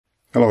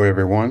Hello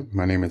everyone,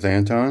 my name is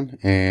Anton,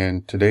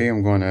 and today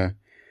I'm going to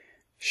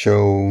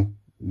show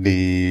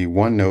the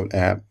OneNote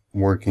app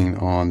working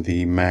on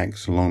the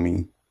Max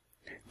Lumi.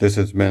 This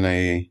has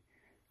been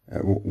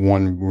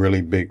one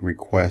really big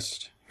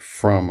request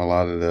from a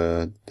lot of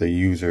the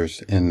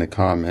users in the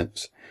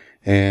comments,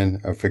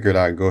 and I figured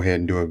I'd go ahead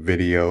and do a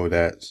video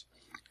that's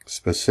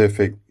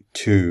specific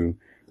to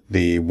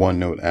the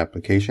OneNote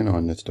application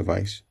on this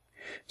device.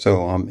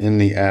 So I'm in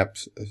the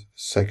apps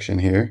section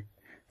here.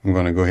 I'm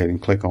going to go ahead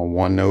and click on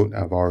OneNote.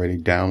 I've already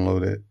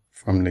downloaded it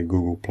from the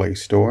Google Play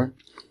Store.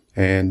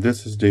 And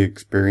this is the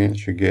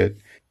experience you get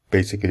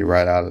basically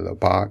right out of the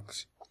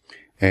box.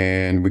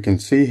 And we can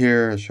see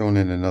here, shown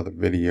in another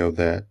video,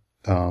 that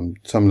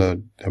some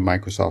of the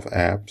Microsoft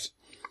apps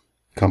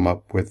come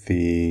up with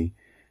the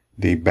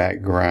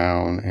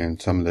background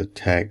and some of the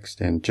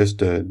text, and just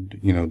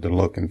the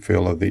look and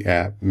feel of the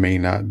app may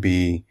not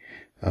be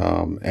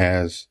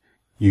as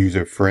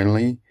user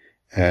friendly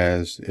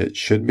as it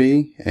should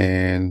be,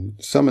 and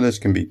some of this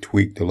can be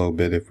tweaked a little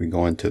bit if we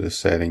go into the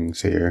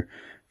settings here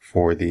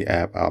for the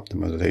app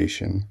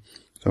optimization.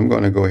 So I'm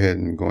going to go ahead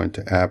and go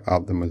into app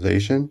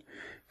optimization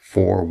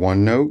for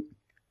OneNote,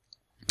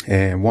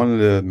 and one of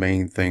the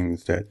main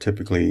things that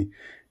typically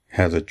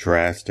has a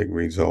drastic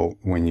result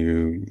when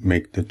you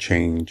make the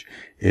change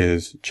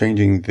is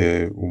changing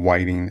the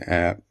whiting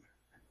app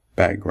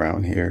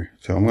background here.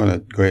 So I'm going to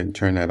go ahead and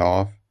turn that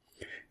off.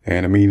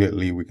 And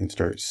immediately we can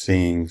start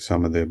seeing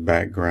some of the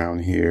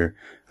background here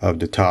of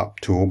the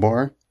top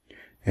toolbar.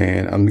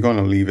 And I'm going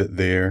to leave it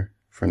there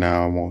for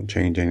now. I won't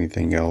change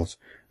anything else.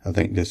 I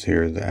think this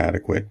here is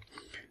adequate.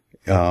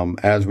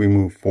 As we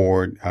move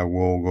forward, I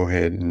will go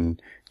ahead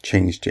and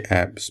change the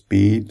app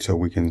speed so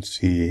we can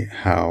see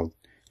how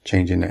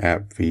changing the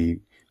app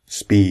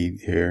speed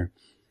here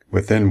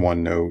within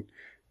OneNote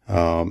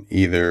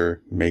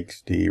either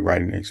makes the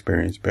writing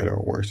experience better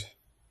or worse.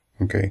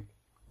 Okay.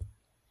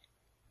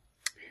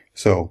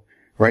 So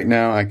right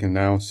now I can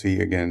now see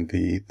again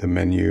the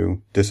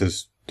menu. This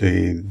is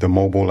the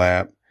mobile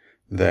app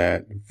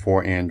that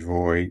for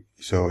Android.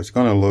 So it's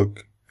going to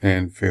look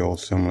and feel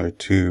similar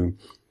to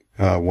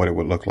what it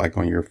would look like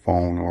on your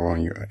phone or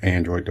on your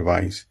Android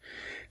device.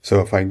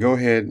 So if I go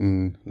ahead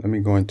and let me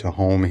go into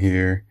home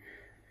here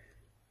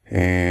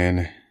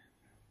and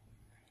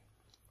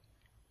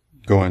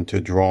go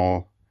into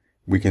draw,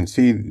 we can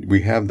see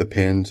we have the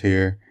pens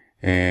here.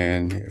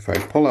 And if I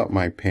pull out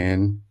my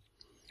pen,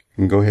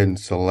 and go ahead and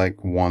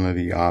select one of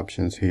the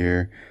options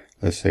here.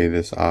 Let's say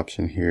this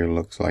option here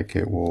looks like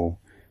it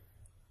will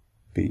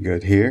be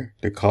good here.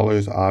 The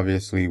colors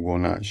obviously will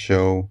not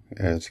show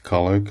as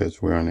color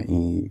because we're on an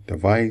E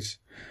device,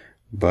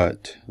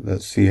 but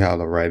let's see how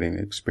the writing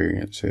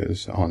experience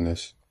is on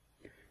this.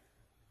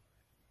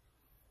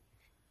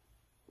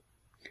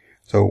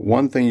 So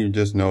one thing you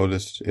just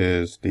noticed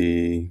is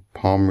the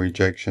palm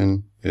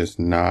rejection is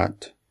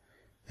not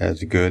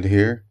as good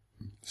here.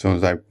 As soon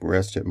as I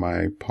rested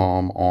my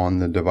palm on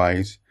the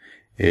device,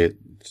 it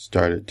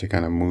started to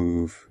kind of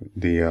move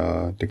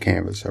the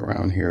canvas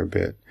around here a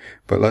bit.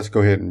 But let's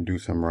go ahead and do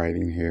some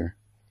writing here.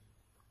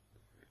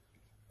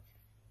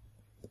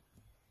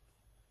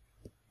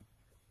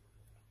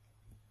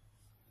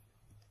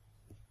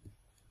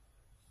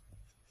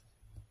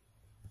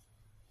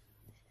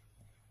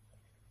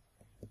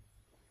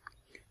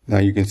 Now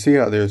you can see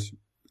how there's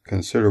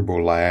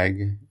considerable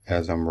lag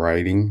as I'm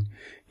writing.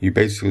 You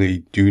basically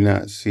do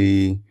not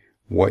see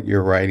what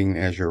you're writing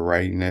as you're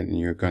writing it, and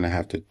you're going to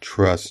have to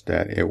trust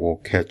that it will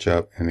catch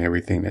up and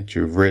everything that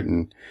you've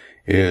written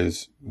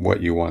is what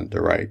you want to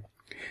write.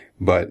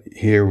 But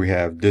here we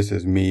have, this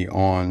is me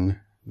on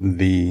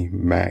the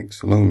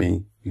Max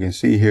Lumi. You can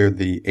see here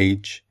the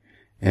H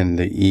and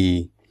the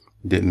E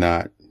did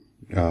not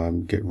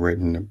get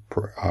written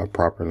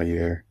properly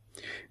there.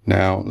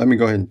 Now let me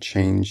go ahead and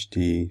change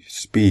the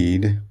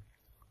speed.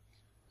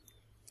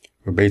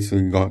 We're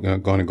basically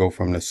going to go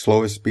from the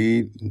slowest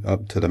speed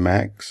up to the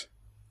max.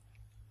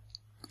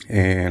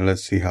 And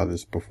let's see how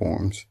this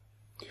performs.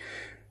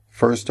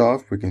 First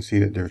off, we can see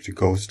that there's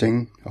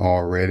ghosting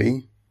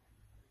already.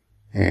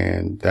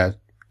 And that's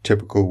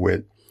typical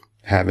with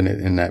having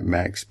it in that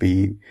max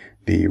speed.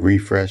 The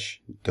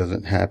refresh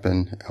doesn't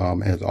happen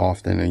as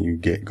often and you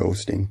get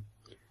ghosting.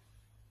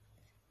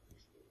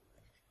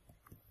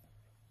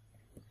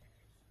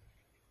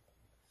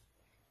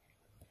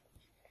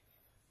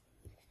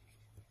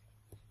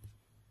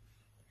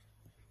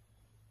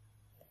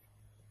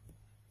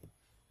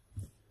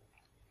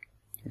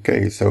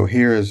 Okay, so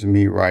here is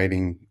me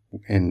writing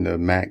in the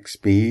max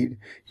speed.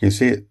 You can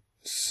see it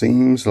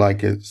seems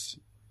like it's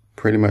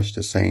pretty much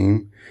the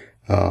same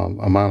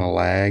amount of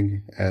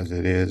lag as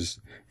it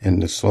is in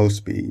the slow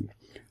speed.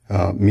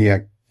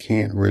 I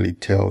can't really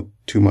tell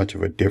too much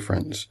of a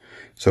difference.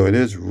 So it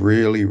is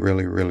really,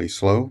 really, really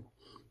slow.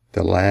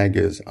 The lag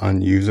is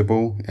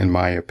unusable in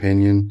my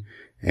opinion.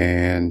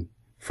 And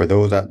for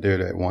those out there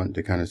that want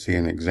to kind of see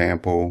an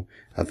example,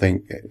 I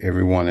think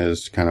everyone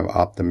is kind of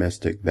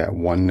optimistic that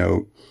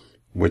OneNote,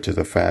 which is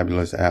a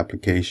fabulous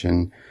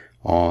application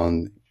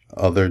on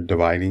other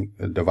writing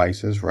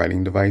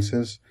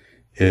devices,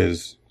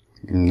 is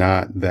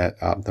not that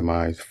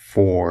optimized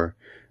for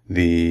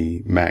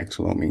the Max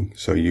Lumi.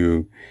 So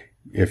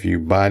if you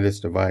buy this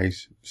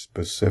device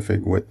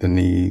specific with the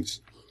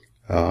needs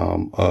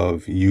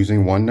of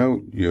using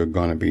OneNote, you're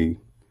going to be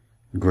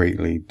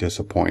greatly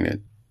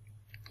disappointed.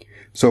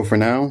 So for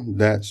now,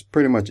 that's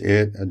pretty much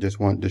it. I just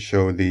wanted to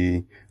show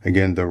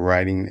again, the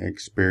writing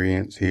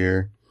experience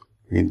here.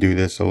 You can do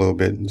this a little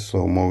bit in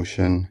slow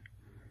motion.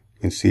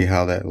 You can see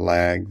how that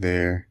lag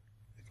there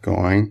is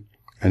going.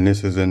 And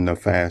this is in the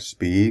fast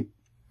speed.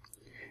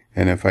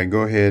 And if I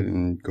go ahead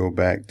and go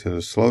back to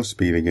the slow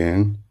speed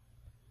again,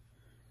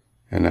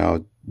 and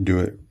I'll do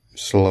it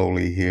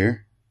slowly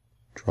here,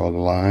 draw the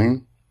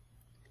line,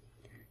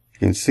 you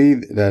can see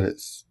that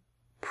it's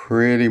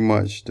pretty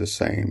much the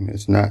same.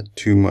 It's not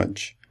too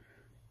much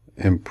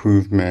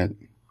improvement,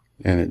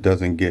 and it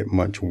doesn't get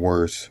much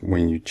worse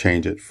when you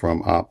change it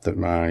from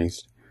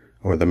optimized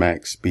or the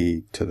max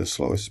speed to the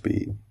slow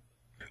speed.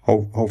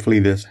 Hopefully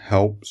this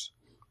helps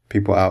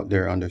people out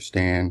there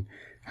understand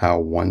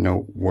how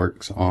OneNote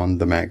works on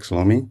the Max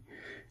Lumi.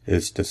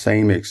 It's the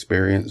same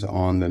experience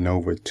on the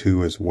Nova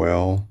 2 as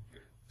well.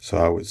 So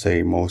I would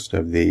say most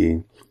of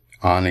the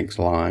Onyx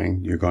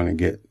line, you're going to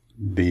get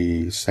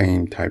the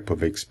same type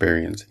of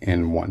experience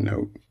in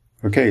OneNote.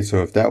 Okay,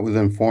 so if that was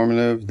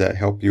informative, that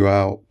helped you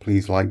out,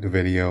 please like the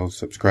video,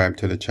 subscribe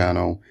to the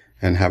channel,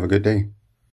 and have a good day.